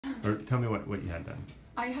Or tell me what you had done.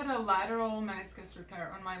 I had a lateral meniscus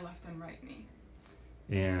repair on my left and right knee.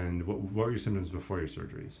 And what were your symptoms before your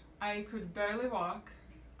surgeries? I could barely walk.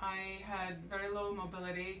 I had very low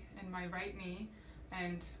mobility in my right knee,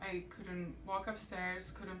 and I couldn't walk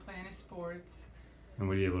upstairs, couldn't play any sports. And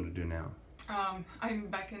what are you able to do now? I'm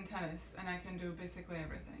back in tennis, and I can do basically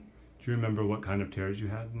everything. Do you remember what kind of tears you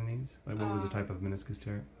had in the knees? Like what was the type of meniscus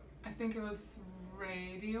tear? I think it was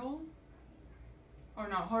radial, or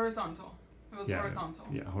no, horizontal. It was horizontal.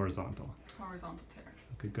 Yeah, horizontal. Horizontal tear.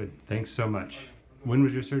 Okay, good. Thanks so much. When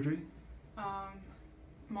was your surgery?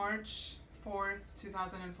 March 4th,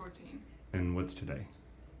 2014. And what's today?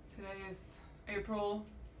 Today is April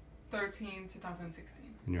 13, 2016.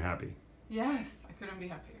 And you're happy? Yes, I couldn't be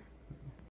happier.